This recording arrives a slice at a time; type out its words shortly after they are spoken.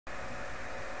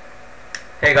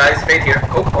Hey guys, FaYt here.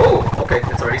 Oh, okay,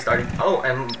 it's already starting. Oh,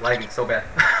 I'm lagging so bad.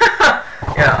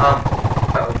 Yeah,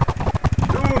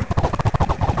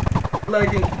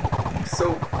 lagging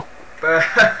so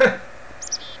bad.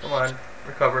 Come on,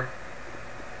 recover.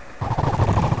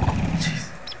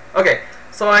 Jeez. Okay,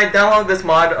 so I downloaded this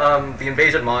mod, the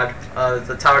invasion mod,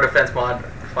 the tower defense mod,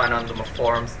 you find on the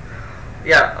forums.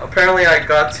 Yeah, apparently I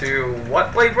got to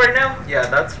what wave right now? Yeah,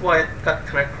 that's why it got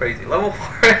kind of crazy. Level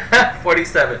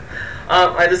 47.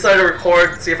 I decided to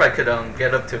record, see if I could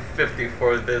get up to 50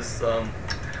 for this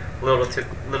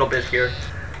little bit here.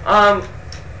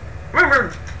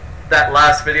 Remember that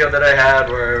last video that I had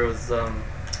where it was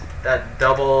that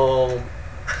double?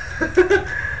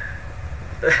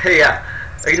 Yeah,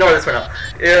 ignore this for now.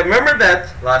 Yeah, remember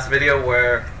that last video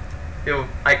where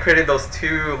I created those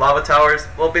two lava towers?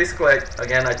 Well, basically,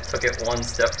 again, I took it one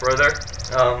step further.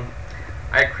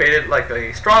 I created like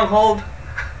a stronghold.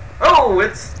 Oh,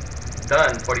 it's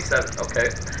done. 47. Okay.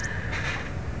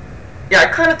 Yeah, I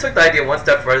kind of took the idea one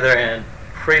step further and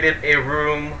created a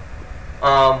room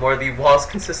where the walls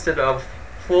consisted of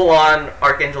full-on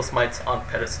Archangel Smites on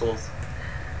pedestals.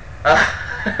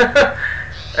 Right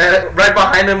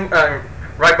behind them,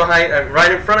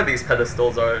 right in front of these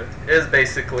pedestals is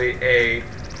basically a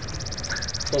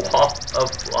wall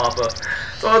of lava.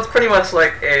 So it's pretty much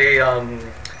like a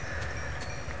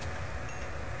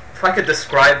if I could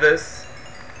describe this,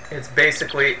 it's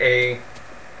basically a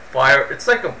fire. It's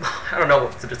like a, I don't know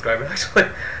what to describe it actually.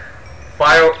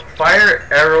 Fire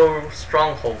arrow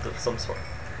stronghold of some sort.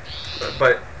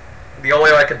 But the only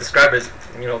way I could describe it is,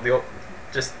 you know, I'm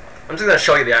just gonna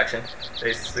show you the action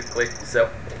basically. So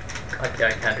okay,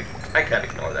 I can't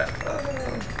ignore that.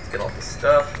 Let's get all this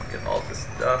stuff. Get all this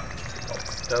stuff. Get all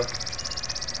this stuff.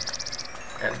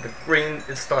 And the green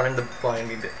is starting to blind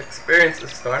me. The experience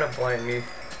is starting to blind me.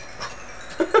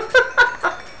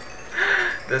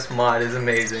 This mod is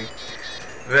amazing.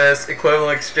 This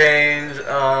equivalent exchange,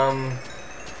 I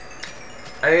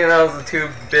think that was the two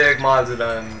big mods that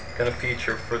I'm gonna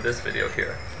feature for this video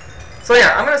here. So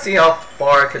yeah, I'm gonna see how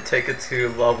far I could take it to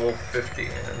level 50,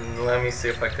 and let me see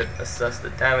if I could assess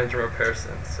the damage and repair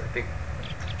since I think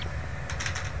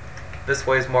this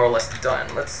way is more or less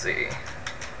done. Let's see.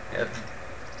 Yeah,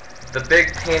 the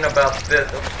big pain about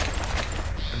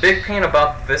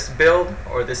this build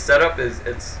or this setup is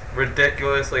it's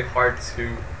ridiculously hard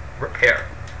to repair.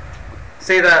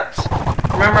 Say that.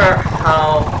 Remember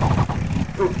how?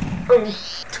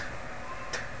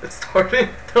 It's starting.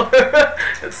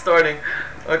 It's starting.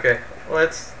 Okay,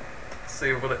 let's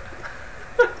see what it.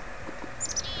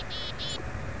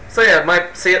 So yeah,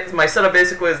 my setup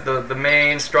basically is the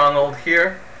main stronghold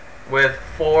here, with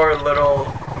 4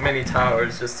 little mini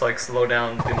towers just to, like, slow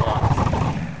down the mobs.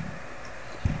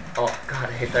 Oh god,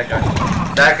 I hate that guy.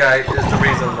 That guy is the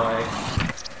reason why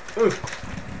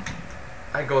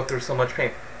I go through so much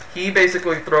pain. He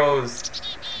basically throws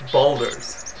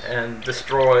boulders and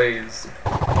destroys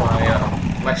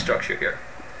my structure here.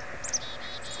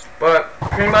 But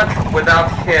pretty much without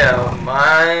him,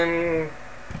 I'm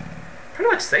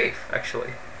pretty much safe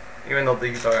actually. Even though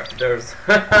there's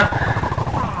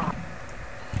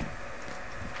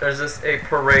there's just a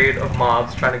parade of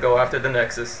mobs trying to go after the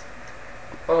Nexus.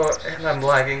 Oh, and I'm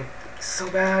lagging so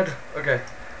bad. Okay.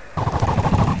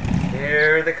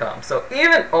 Here they come. So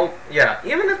even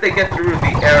if they get through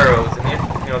the arrows, and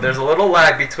you know, there's a little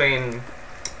lag between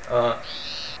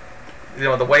you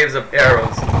know, the waves of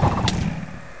arrows.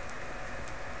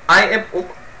 I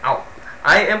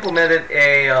implemented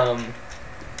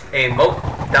a moat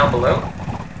down below,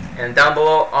 and down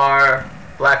below are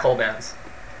black hole bands.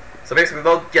 So basically,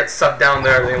 they'll get sucked down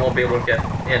there. They won't be able to get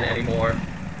in anymore.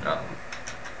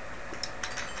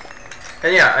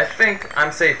 And yeah, I think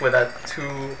I'm safe with that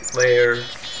 2-layer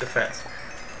defense.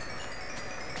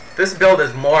 This build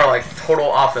is more like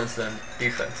total offense than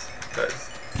defense,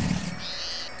 because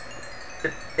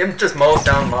it just mows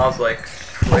down mobs like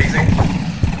crazy.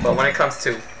 But when it comes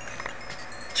to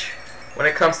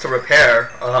repair,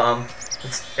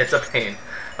 it's a pain.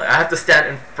 Like, I have to stand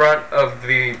in front of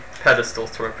the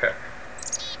pedestals to repair.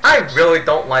 I really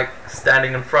don't like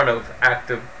standing in front of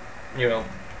active, you know,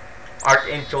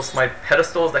 Archangel Smite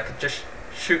pedestals that could just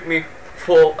shoot me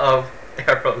full of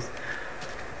arrows.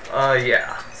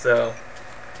 Yeah, so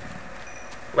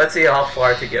let's see how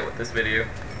far I can get with this video.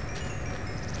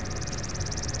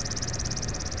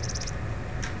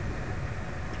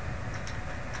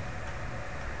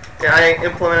 Yeah, I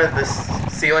implemented this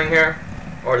ceiling here,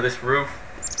 or this roof,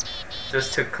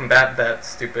 just to combat that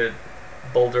stupid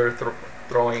boulder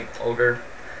throwing ogre.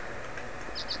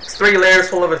 It's 3 layers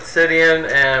full of obsidian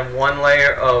and 1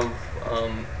 layer of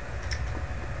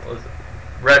what was it?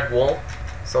 red wool,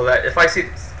 so that if I see,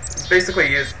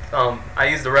 basically I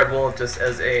use the red wool just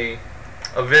as a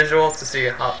visual to see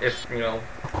how, if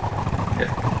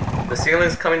the ceiling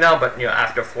is coming down, but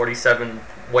after 47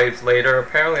 waves later,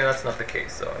 apparently that's not the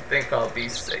case. So I think I'll be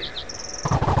safe.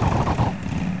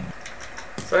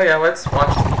 So yeah, let's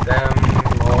watch them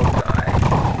all die.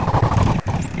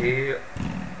 Yeah.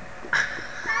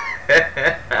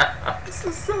 This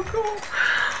is so cool.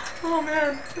 Oh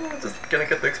man, I'm just gonna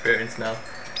get the experience now.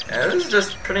 And this is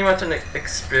just pretty much an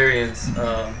experience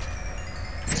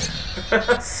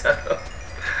setup.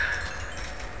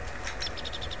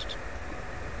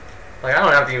 Like, I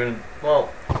don't have to even,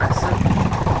 well, I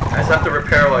just have to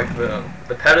repair like the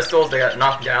pedestals. They got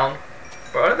knocked down.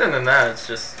 But other than that, it's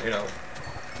just,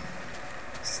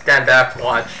 stand back,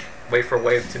 watch, wait for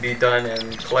wave to be done,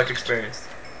 and collect experience.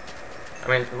 I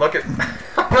mean, look at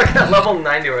I'm like at level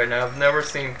 90 right now. I've never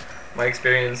seen my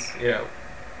experience,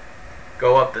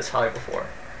 go up this high before.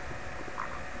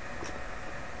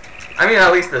 I mean,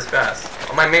 at least this fast.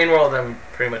 On my main world, I'm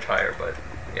pretty much higher, but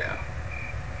yeah.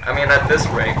 I mean, at this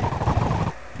rate,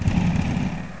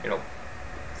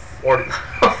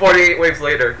 48 waves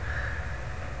later.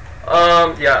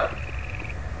 Yeah.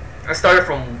 I started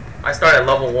at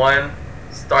level 1,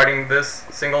 starting this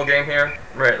single game here.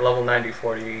 Right at level 90,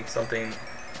 40 something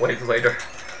waves later.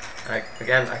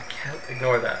 Again, I can't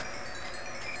ignore that.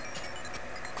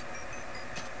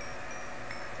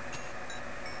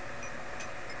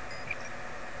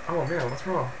 Oh man, what's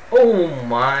wrong? Oh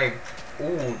my,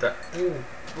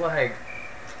 lag.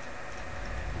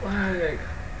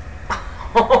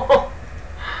 Oh,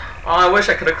 I wish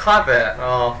I could have caught that.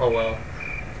 Oh well.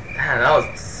 Man, that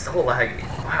was so laggy.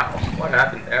 Wow, what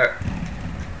happened there?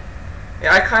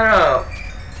 Yeah, I kind of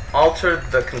altered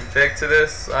the config to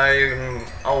this. I'm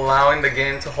allowing the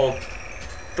game to hold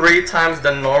 3 times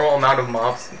the normal amount of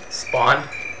mobs spawned.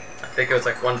 I think it was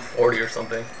like 140 or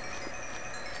something.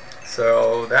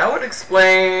 So that would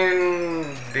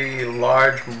explain the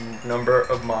large number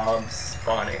of mobs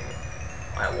spawning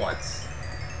at once.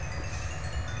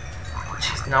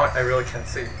 Jeez, now I really can't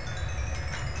see.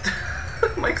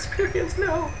 My experience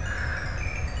now.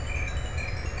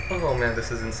 Oh man,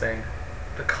 this is insane.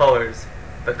 The colors.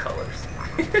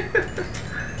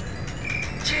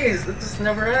 Jeez, it just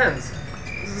never ends.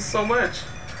 This is so much.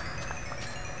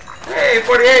 Hey,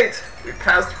 48! We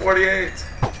passed 48.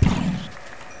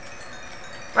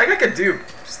 Like, I could do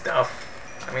stuff.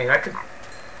 I mean, I could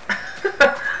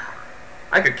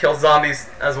I could kill zombies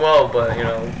as well, but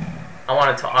I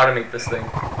wanted to automate this thing.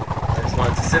 I just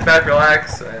wanted to sit back,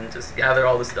 relax, and just gather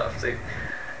all the stuff. See,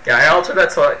 yeah, I altered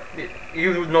that so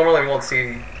you normally won't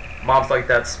see mobs like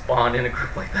that spawn in a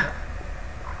group like that.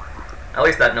 At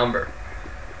least that number.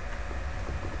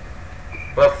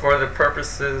 But for the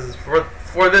purposes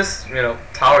for this,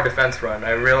 tower defense run, I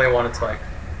really wanted to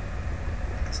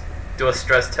do a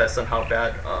stress test on how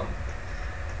bad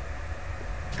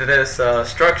this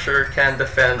structure can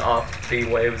defend off the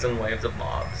waves and waves of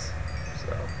mobs.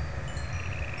 So,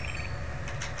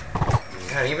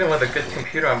 and even with a good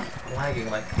computer, I'm lagging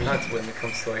like nuts when it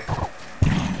comes to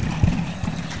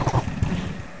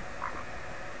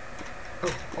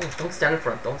Oh, don't stand in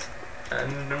front. Don't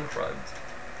stand in front.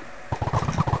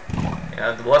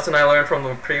 Yeah, the lesson I learned from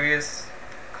the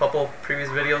couple previous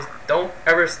videos: don't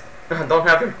ever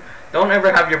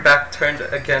have your back turned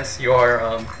against your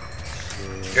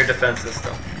defense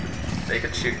system. They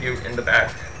could shoot you in the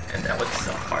back, and that would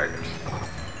suck hard.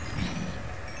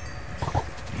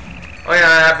 Oh yeah,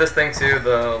 I have this thing too,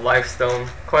 the Lifestone.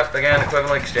 Again,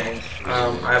 equivalent exchange.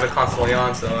 I have a constantly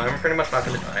on, so I'm pretty much not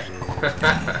gonna die.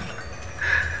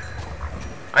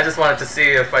 I just wanted to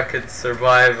see if I could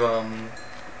survive.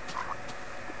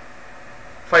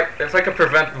 If I could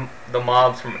prevent the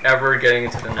mobs from ever getting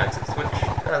into the Nexus, which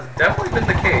has definitely been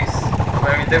the case.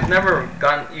 I mean, they've never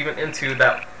gotten even into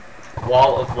that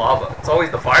wall of lava. It's always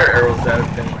the fire arrows that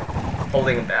have been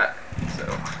holding them back. So,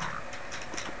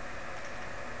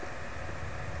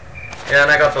 yeah,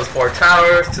 and I got those 4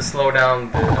 towers to slow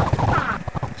down the.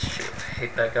 Shoot, I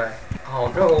hate that guy.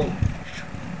 Oh no!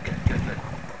 Get.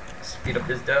 Speed up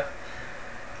his death.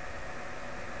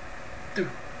 Dude.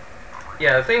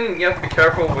 Yeah, the thing you have to be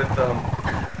careful with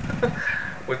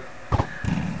with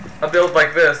a build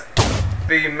like this,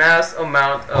 the mass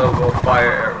amount of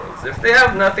fire arrows. If they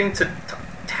have nothing to,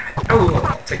 damn it! Oh,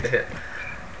 I'll take the hit.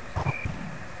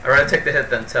 I'd rather take the hit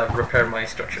than to repair my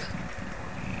structure.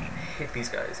 Hate these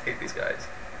guys. Hate these guys.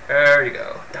 There you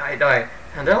go. Die.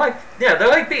 And they're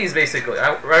like bees basically.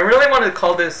 I really want to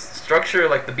call this structure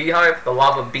like the beehive, the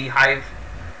lava beehive,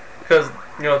 because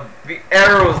the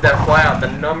arrows that fly out, the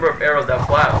number of arrows that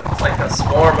fly out, it's like a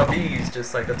swarm of bees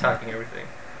just like attacking everything.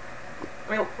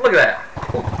 I mean, look at that.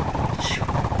 Oh, shoot.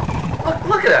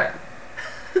 Look at that.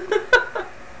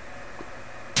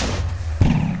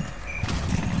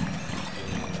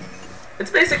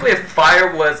 It's basically if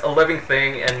fire was a living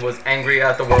thing and was angry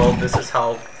at the world, this is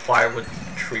how fire would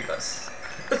treat us.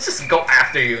 Let's just go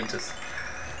after you and just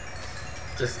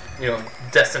you know,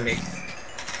 decimate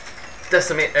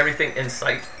everything in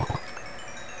sight.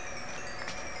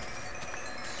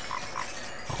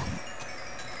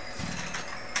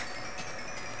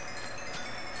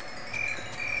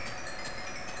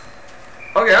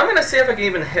 Okay, I'm gonna see if I can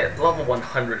even hit level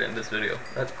 100 in this video.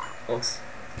 Let's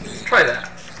try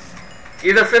that.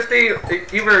 Either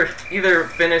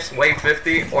finish wave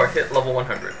 50 or hit level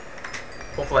 100.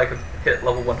 Hopefully I could hit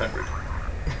level 100.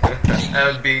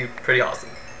 That would be pretty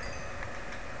awesome.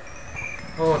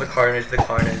 Oh, the carnage.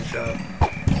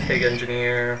 Pig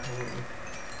engineer.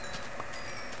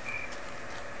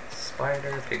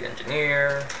 Spider, pig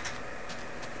engineer.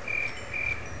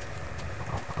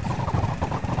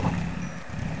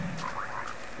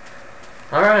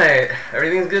 Alright,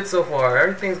 everything's good so far.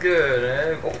 Everything's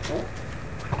good. Oh.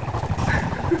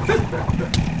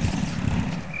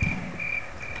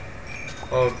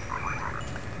 Oh.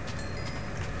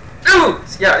 Ooh!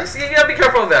 Yeah, you see, you gotta be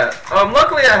careful of that.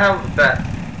 Luckily I have that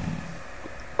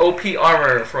OP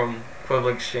armor from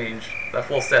Equivalent Exchange, that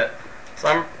full set. So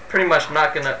I'm pretty much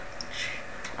not gonna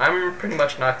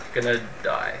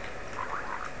die.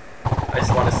 I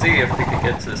just want to see if we can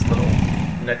get to this little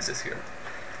Nexus here.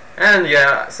 And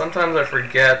yeah, sometimes I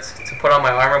forget to put on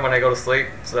my armor when I go to sleep,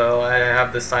 so I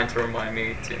have this sign to remind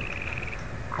me to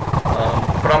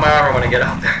put on my armor when I get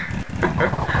out there.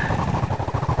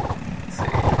 Let's see.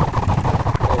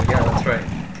 Oh yeah, that's right.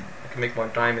 I can make more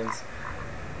diamonds.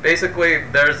 Basically,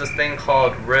 there's this thing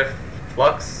called Rift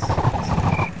Flux.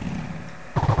 Let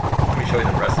me show you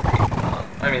the recipe.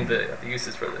 I mean the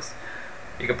uses for this.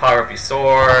 You can power up your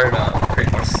sword,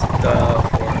 create more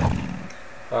stuff, or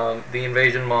the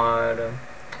invasion mod. I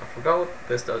forgot what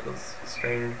this does. It's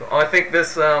strange. Oh, I think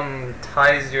this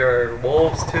ties your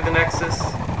wolves to the Nexus,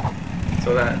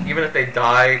 so that even if they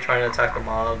die trying to attack the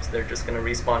mobs, they're just gonna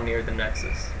respawn near the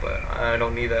Nexus. But I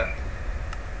don't need that.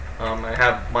 I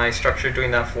have my structure doing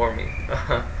that for me.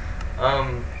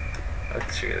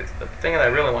 Actually, the thing that I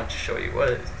really want to show you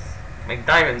was make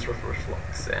diamonds with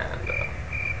Reflux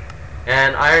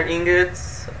and iron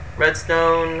ingots,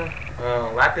 redstone,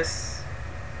 lapis.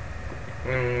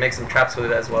 Make some traps with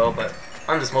it as well, but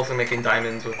I'm just mostly making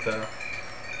diamonds with the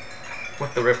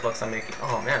Reflux I'm making.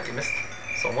 Oh man, we missed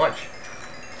so much.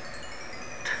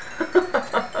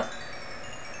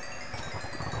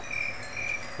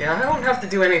 Yeah, I don't have to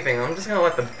do anything. I'm just gonna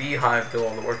let the Beehive do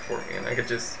all the work for me, and I could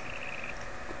just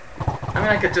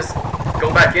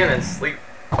go back in and sleep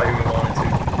if I even wanted to.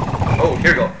 Oh,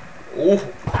 here we go. Oh,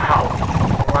 wow.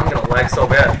 Oh, I'm gonna lag so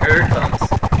bad. Here it comes.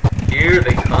 Here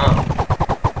they come.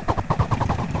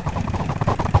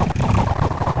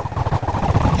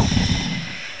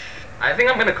 I think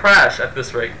I'm gonna crash at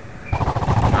this rate.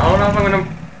 I don't know if I'm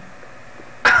gonna...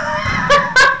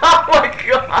 Oh my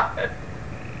god!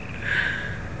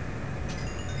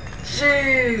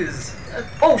 Jeez!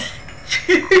 Oh,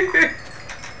 jeez!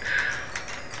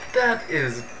 That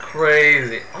is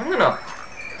crazy. I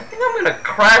think I'm gonna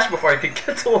crash before I can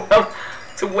get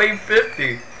to wave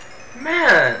 50.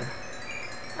 Man,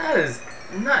 that is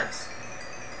nuts.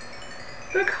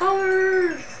 The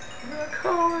colors! The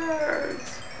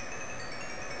colors!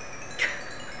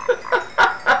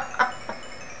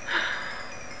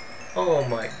 Oh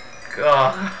my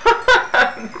god.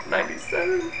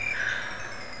 97.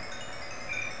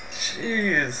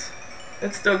 Jeez.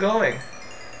 It's still going.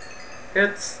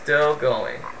 It's still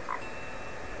going.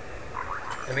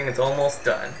 I think it's almost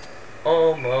done.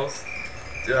 Almost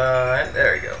done.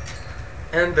 There we go.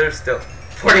 And there's still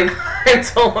 49.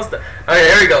 It's almost done. Okay,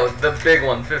 here we go. The big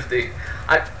one, 50.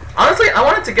 Honestly, I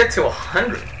wanted to get to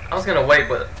 100. I was gonna wait,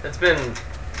 but it's been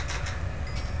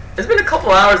a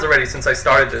couple hours already since I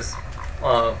started this.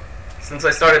 Since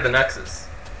I started the Nexus.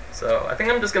 So I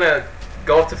think I'm just gonna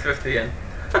go up to 50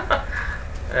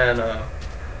 and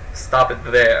stop it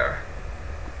there.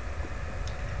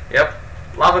 Yep,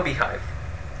 lava beehive.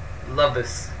 Love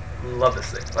this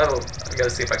thing. Oh, I gotta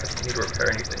see if I can need to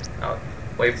repair anything. Now,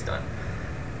 wave's done.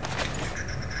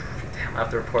 Damn, I have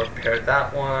to repair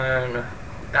that one.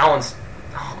 That one's...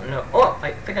 Oh no. Oh,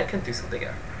 I think I can do something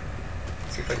here.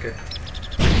 Let's see if I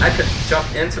could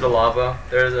jump into the lava.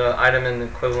 There's an item in the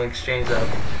Equivalent Exchange that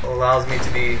allows me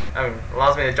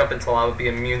to jump into lava, be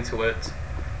immune to it.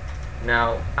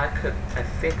 Now, I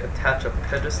think, attach a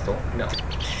pedestal. No.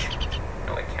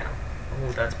 No, I can't.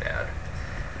 Oh, that's bad.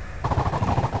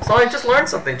 So I just learned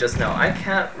something just now. I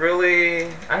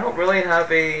don't really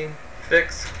have a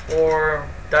fix for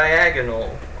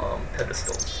diagonal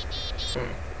pedestals.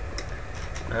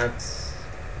 That's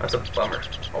a bummer.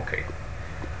 Okay.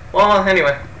 Well,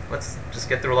 anyway, let's just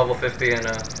get through level 50 and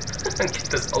get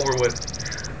this over with.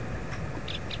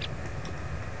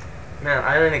 Man,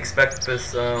 I didn't expect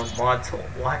this mod to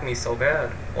lag me so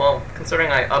bad. Well,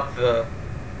 considering I upped the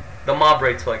mob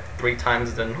rate to like 3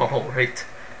 times the normal rate,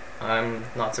 I'm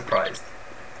not surprised.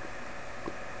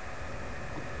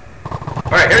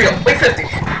 Alright, here we go. Wave 50!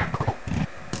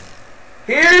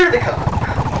 Here they come!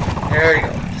 There you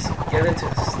go. Just get into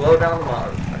it. Slow down the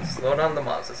mobs. Slow down the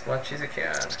mobs as much as you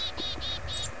can.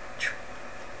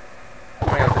 I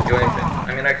don't have to do anything.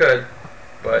 I mean, I could,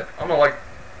 but I'm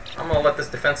gonna let this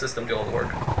defense system do all the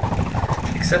work.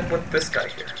 Except with this guy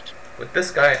here. With this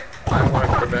guy, I want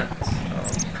to prevent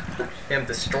him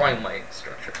destroying my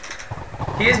structure.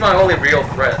 He's my only real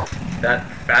threat, that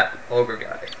fat ogre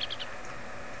guy.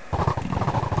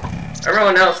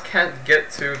 Everyone else can't get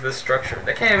to this structure.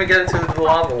 They can't even get into the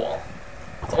lava wall.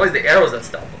 It's always the arrows that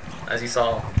stop them, as you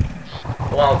saw a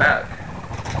while back.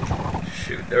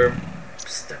 Shoot, they're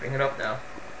stepping it up now.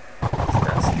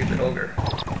 That stupid ogre.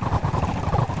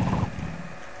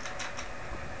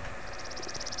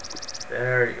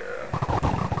 There you go.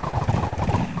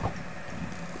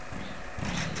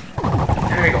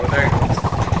 There you go, there you go.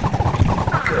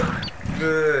 Good.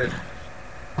 Good.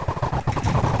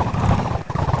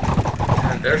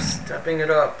 Man, they're stepping it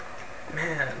up.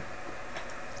 Man.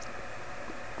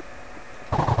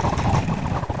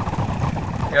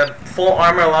 Yeah, full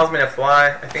armor allows me to fly.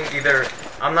 I think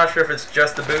I'm not sure if it's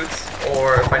just the boots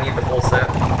or if I need the full set.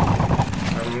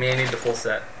 I may need the full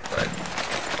set, but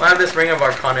I have this Ring of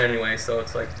Arcana anyway, so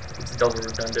it's double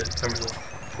redundant in terms of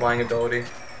flying ability.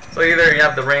 So either you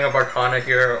have the Ring of Arcana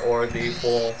here or the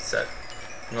full set.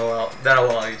 That'll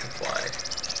allow you to fly.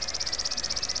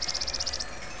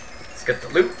 Let's get the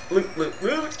loot, loot, loot,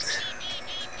 loot.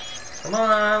 Come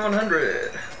on,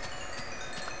 100.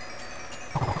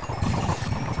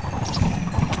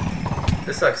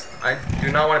 This sucks. I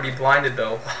do not want to be blinded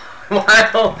though.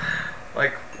 While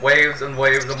like waves and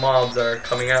waves of mobs are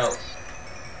coming out.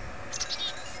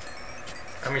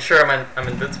 I mean, sure, I'm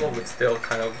invincible, but still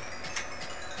kind of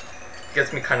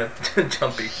gets me kind of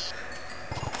jumpy.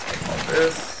 All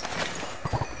this.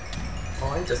 Oh,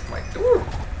 I just might. Ooh,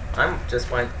 I just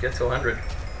might get to 100.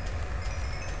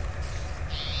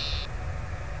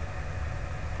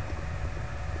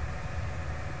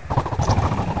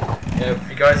 Yeah, if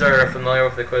you guys are familiar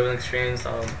with the equivalent exchange,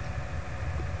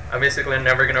 I'm basically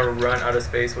never gonna run out of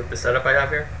space with the setup I have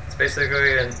here. It's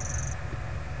basically an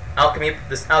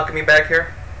this alchemy bag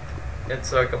here.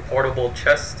 It's like a portable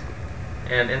chest,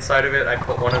 and inside of it I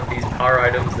put one of these power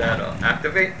items that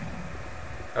activate.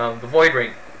 The Void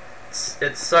Ring.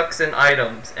 It sucks in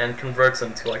items and converts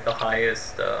them to like the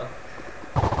highest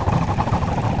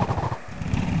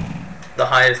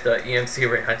EMC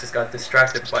rate. I just got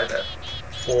distracted by that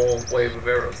full wave of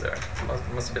arrows there.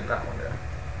 Must have been that one there.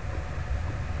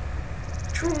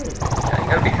 Yeah, you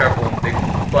gotta be careful when they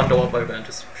bundle up like that and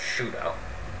just shoot out.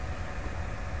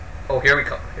 Oh, here we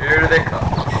come. Here they come.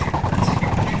 Shoot, that's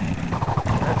huge.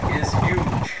 That is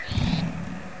huge.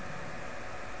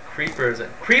 Creepers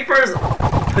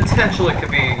potentially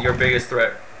could be your biggest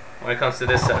threat when it comes to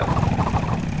this setup.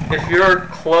 If you're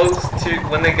close to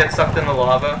when they get sucked in the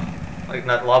lava, like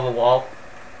that lava wall,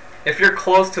 if you're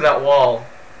close to that wall,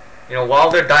 you know, while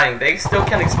they're dying, they still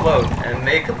can explode, and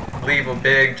they could leave a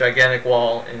big, gigantic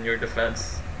wall in your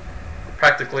defense.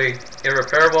 Practically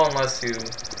irreparable unless you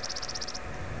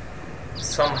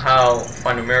somehow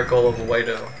find a miracle of a way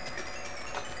to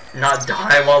not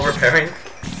die while repairing.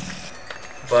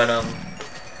 But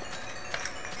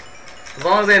as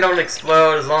long as they don't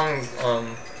explode, as long as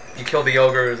you kill the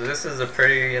ogres, this is a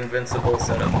pretty invincible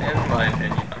setup, in my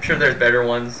opinion. I'm sure there's better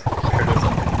ones. I'm sure there's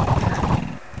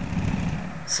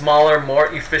smaller, more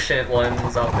efficient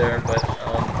ones out there, but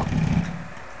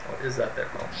what is that there?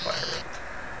 Oh,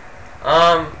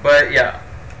 fire. But yeah,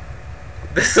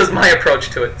 this is my approach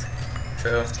to it.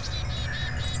 So,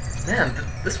 man,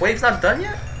 this wave's not done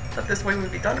yet? I thought this wave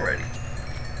would be done already.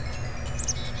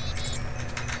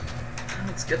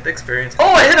 Let's get the experience.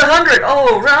 Oh, I hit 100!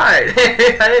 Oh, right!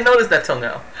 I didn't notice that till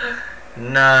now.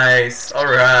 Nice.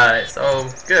 Alright, so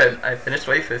good. I finished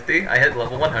wave 50. I hit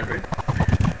level 100.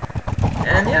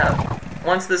 And yeah,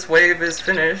 once this wave is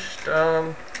finished, it's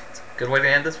a good way to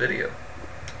end this video.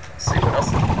 Let's see what else.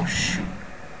 Oh, shoot.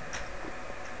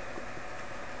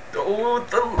 Oh,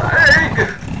 the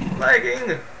lag!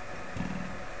 Lagging!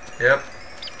 Yep.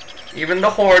 Even the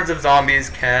hordes of zombies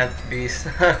can't be...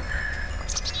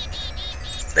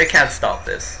 They can't stop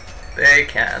this. They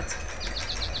can't.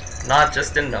 Not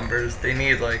just in numbers. They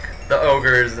need, like, the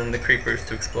ogres and the creepers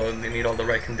to explode. They need all the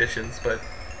right conditions, but...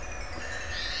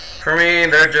 For me,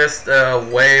 they're just a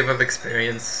wave of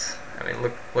experience. I mean,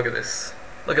 look at this.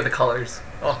 Look at the colors.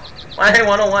 Oh, my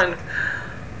 101!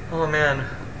 Oh, man.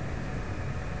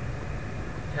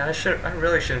 Yeah, I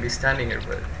really shouldn't be standing here,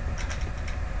 but...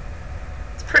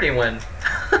 It's pretty when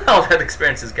all that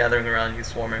experience is gathering around you,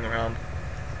 swarming around.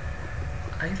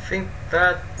 I think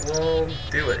that will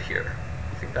do it here.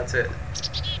 I think that's it.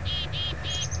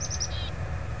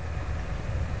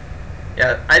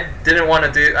 Yeah, I didn't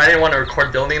want to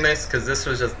record building this because this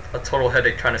was just a total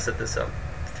headache trying to set this up.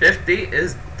 50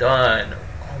 is done.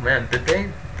 Oh man, did they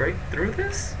break through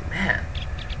this? Man,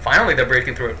 finally they're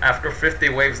breaking through it after 50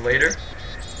 waves later.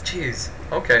 Jeez.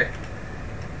 Okay.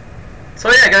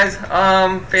 So yeah, guys,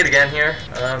 FaYt again here.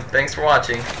 Thanks for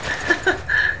watching.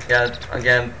 Yeah,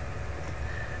 again,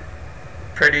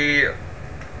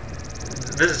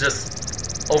 this is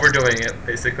just overdoing it,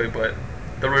 basically, but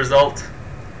the result,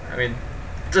 I mean,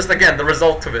 just again, the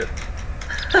result of it.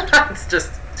 It's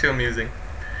just too amusing.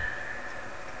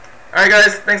 Alright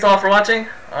guys, thanks a lot for watching.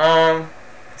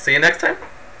 See you next time.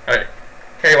 Alright.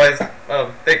 Okay guys,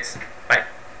 thanks.